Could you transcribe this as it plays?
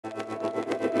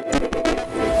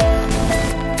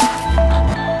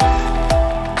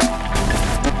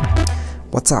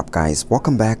What's up guys,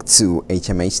 welcome back to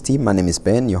HMHT. My name is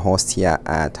Ben, your host here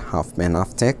at Half Man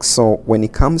Half Tech. So when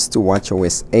it comes to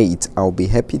watchOS 8, I'll be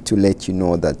happy to let you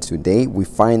know that today we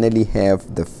finally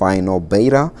have the final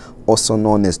beta, also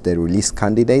known as the release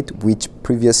candidate, which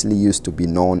previously used to be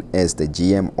known as the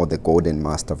GM or the Golden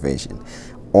Master version.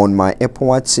 On my Apple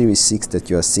Watch Series 6 that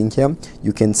you are seeing here,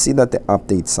 you can see that the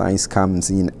update size comes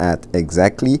in at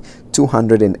exactly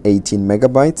 218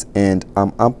 megabytes, and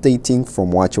I'm updating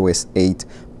from watchOS 8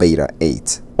 beta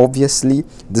 8. Obviously,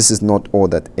 this is not all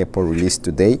that Apple released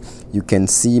today. You can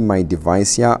see my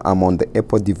device here. I'm on the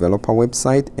Apple developer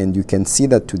website, and you can see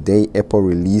that today Apple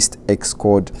released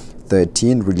Xcode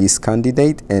 13 release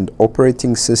candidate, and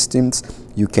operating systems,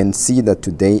 you can see that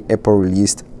today Apple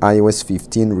released iOS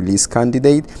 15 release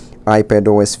candidate,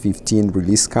 iPadOS 15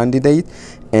 release candidate,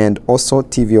 and also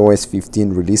tvOS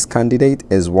 15 release candidate,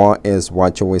 as well as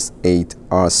watchOS 8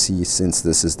 RC, since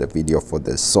this is the video for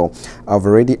this. So I've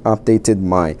already updated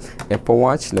my Apple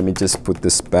Watch. Let me just put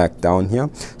this back down here.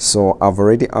 So I've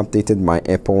already updated my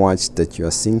Apple Watch that you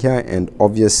are seeing here, and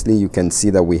obviously you can see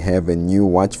that we have a new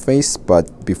watch face.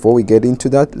 But before we get into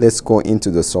that, let's go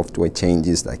into the software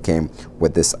changes that came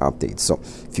with this update. So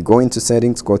if you go into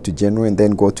settings, go to general, and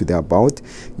then go to the about,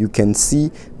 you can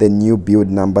see the new build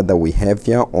number that we have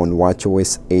here on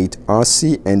watchOS 8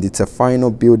 RC, and it's a final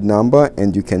build number,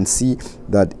 and you can see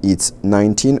that it's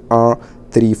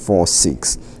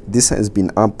 19R346. This has been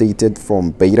updated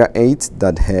from beta 8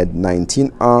 that had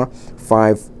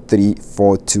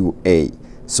 19R5342A.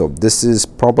 So this is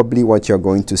probably what you're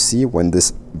going to see when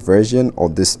this version or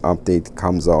this update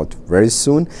comes out very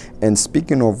soon. And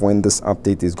speaking of when this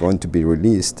update is going to be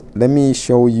released, let me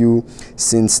show you,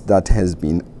 since that has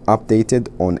been updated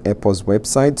on Apple's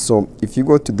website. So if you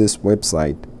go to this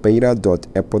website,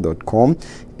 beta.apple.com,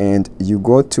 and you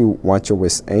go to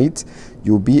watchOS 8,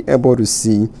 you'll be able to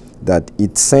see that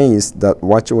it says that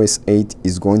watchOS 8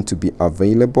 is going to be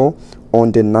available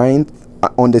on the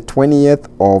 20th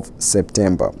of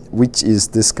September, which is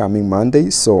this coming Monday.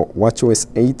 So watchOS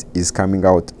 8 is coming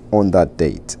out on that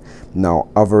date. Now,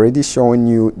 I've already shown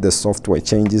you the software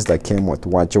changes that came with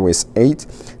watchOS 8.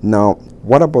 Now,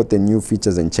 what about the new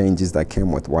features and changes that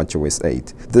came with watchOS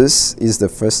 8? This is the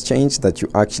first change that you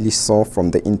actually saw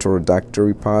from the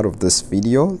introductory part of this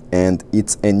video, and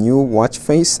it's a new watch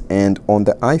face. And on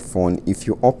the iPhone, if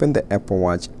you open the Apple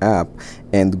Watch app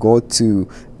and go to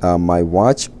my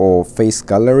watch or face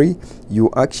gallery,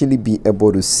 you actually be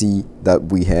able to see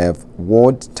that we have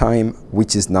world time,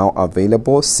 which is now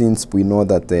available, since we know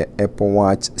that the Apple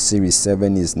Watch Series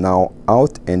 7 is now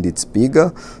out and it's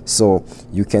bigger. So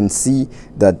you can see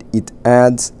that it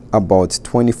adds about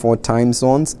 24 time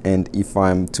zones, and if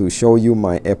I'm to show you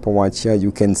my Apple Watch here,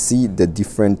 you can see the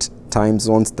different time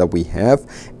zones that we have.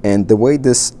 And the way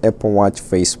this Apple Watch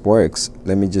face works,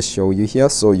 let me just show you here.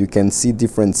 So you can see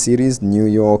different cities: New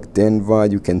York, Denver,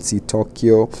 you can see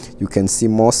Tokyo, you can see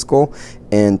Moscow,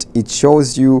 and it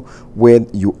shows you where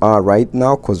you are right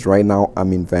now, because right now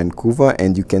I'm in Vancouver,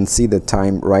 and you can see the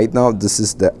time right now. This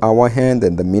is the hour hand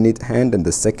and the minute hand and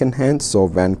the second hand. So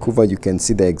Vancouver, you can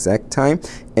see the exact time,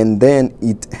 and then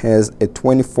it has a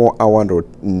 24-hour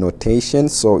notation.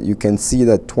 So you can see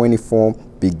that 24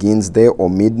 begins there, or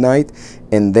midnight,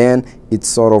 and then it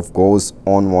sort of goes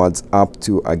onwards up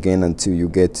to again until you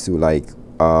get to like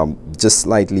just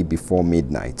slightly before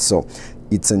midnight. So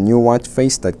it's a new watch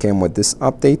face that came with this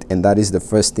update, and that is the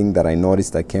first thing that I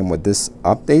noticed that came with this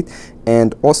update.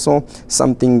 And also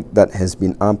something that has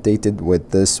been updated with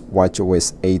this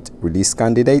watchOS 8 release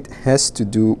candidate has to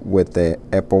do with the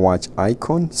Apple Watch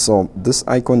icon. So this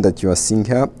icon that you are seeing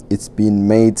here, it's been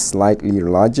made slightly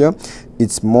larger.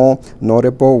 It's more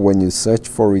notable when you search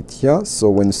for it here.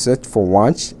 So when you search for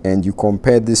watch and you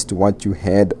compare this to what you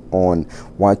had on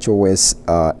watchOS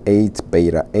 8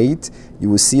 beta 8, you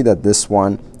will see that this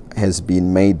one has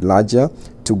been made larger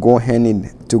to go hand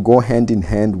in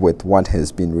hand with what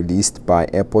has been released by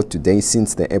Apple today,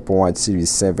 since the Apple Watch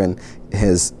Series 7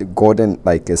 has gotten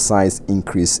like a size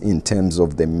increase in terms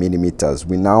of the millimeters.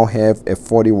 We now have a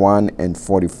 41 and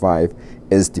 45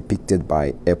 as depicted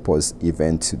by Apple's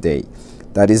event today.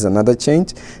 That is another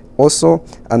change. Also,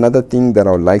 another thing that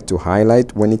I would like to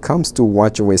highlight when it comes to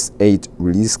watchOS 8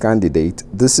 release candidate,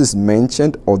 this is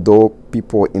mentioned, although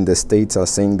people in the States are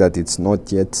saying that it's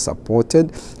not yet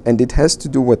supported, and it has to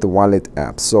do with the wallet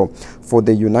app. So for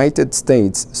the United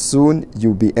States, soon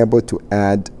you'll be able to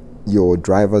add your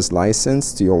driver's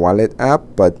license to your wallet app,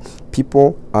 but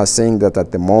people are saying that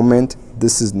at the moment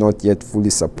this is not yet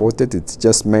fully supported. It's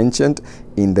just mentioned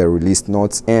in the release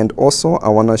notes. And also I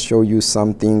want to show you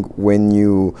something when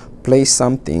you play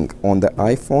something on the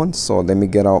iPhone. So let me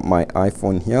get out my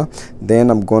iPhone here. Then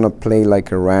I'm gonna play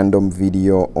like a random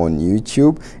video on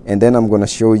YouTube, and then I'm gonna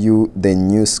show you the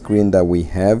new screen that we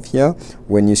have here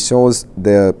when it shows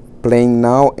the playing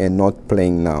now and not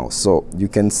playing now. So you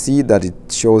can see that it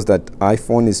shows that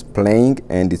iPhone is playing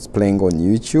and it's playing on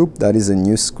YouTube. That is a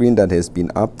new screen that has been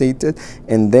updated.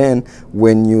 And then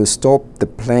when you stop the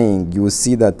playing, you will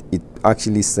see that it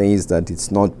actually says that it's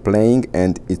not playing,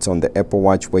 and it's on the Apple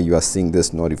Watch where you are seeing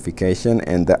this notification,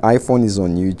 and the iPhone is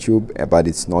on YouTube but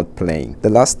it's not playing. The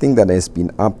last thing that has been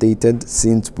updated,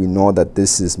 since we know that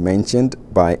this is mentioned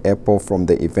by Apple from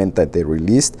the event that they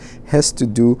released, has to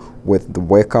do with the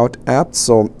workout app.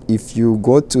 So if you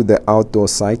go to the outdoor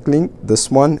cycling,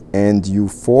 this one, and you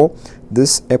fall,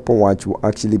 this Apple Watch will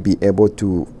actually be able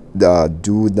to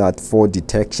do that fall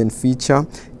detection feature,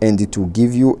 and it will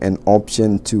give you an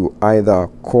option to either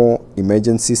call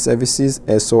emergency services,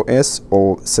 SOS,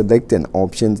 or select an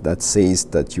option that says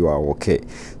that you are okay.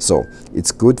 So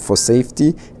it's good for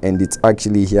safety, and it's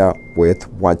actually here with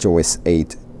watchOS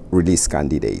 8 release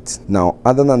candidates. Now,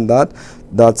 other than that,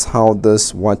 that's how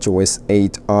this watchOS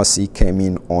 8 RC came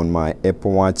in on my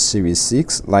Apple Watch Series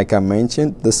 6. Like I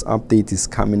mentioned, this update is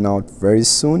coming out very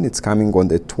soon. It's coming on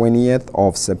the 20th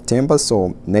of September,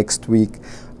 so next week,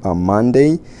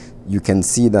 Monday. You can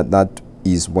see that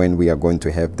is when we are going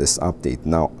to have this update.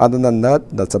 Now, other than that,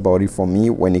 that's about it for me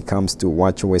when it comes to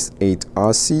watchOS 8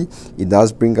 RC. It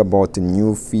does bring about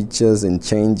new features and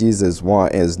changes, as well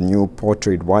as new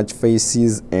portrait watch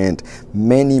faces and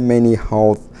many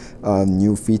health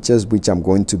new features, which I'm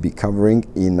going to be covering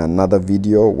in another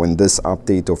video when this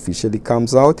update officially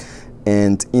comes out.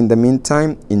 And in the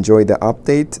meantime, enjoy the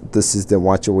update. This is the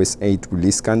watchOS 8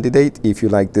 release candidate. If you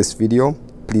like this video,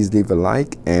 please leave a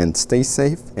like and stay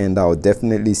safe, and I'll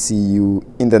definitely see you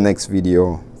in the next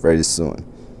video very soon.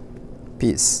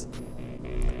 Peace.